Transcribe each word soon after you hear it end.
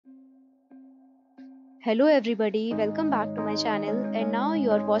Hello everybody, welcome back to my channel, and now you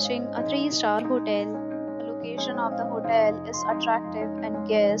are watching a 3-star hotel. The location of the hotel is attractive and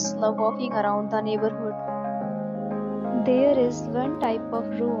guests love walking around the neighborhood. There is one type of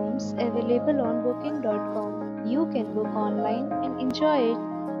rooms available on booking.com. You can book online and enjoy it.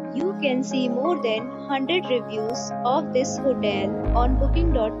 You can see more than 100 reviews of this hotel on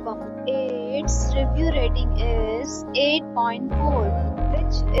booking.com. Its review rating is 8.4,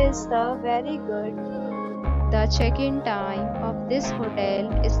 which is the very good. The check-in time of this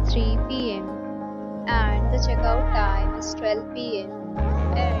hotel is 3 p.m. and the checkout time is 12 p.m.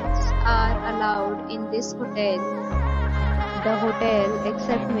 Pets are allowed in this hotel. The hotel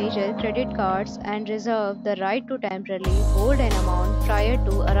accepts major credit cards and reserves the right to temporarily hold an amount prior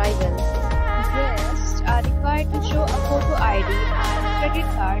to arrival. Guests are required to show a photo ID and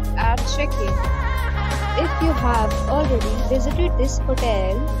credit card at check-in. If you have already visited this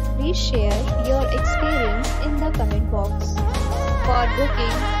hotel, please share your experience in the comment box. For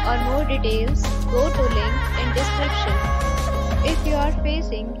booking or more details, go to link in description. If you are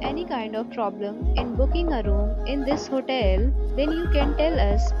facing any kind of problem in booking a room in this hotel, then you can tell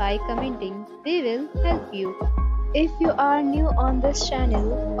us by commenting. We will help you. If you are new on this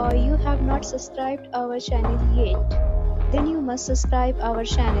channel or you have not subscribed our channel yet, then you must subscribe our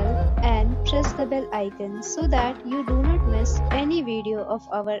channel and press the bell icon so that you do not miss any video of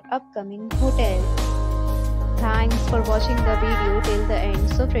our upcoming hotel. Thanks for watching the video till the end.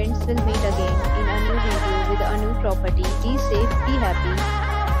 So friends, will meet again in a new video with a new property. Be safe, be happy.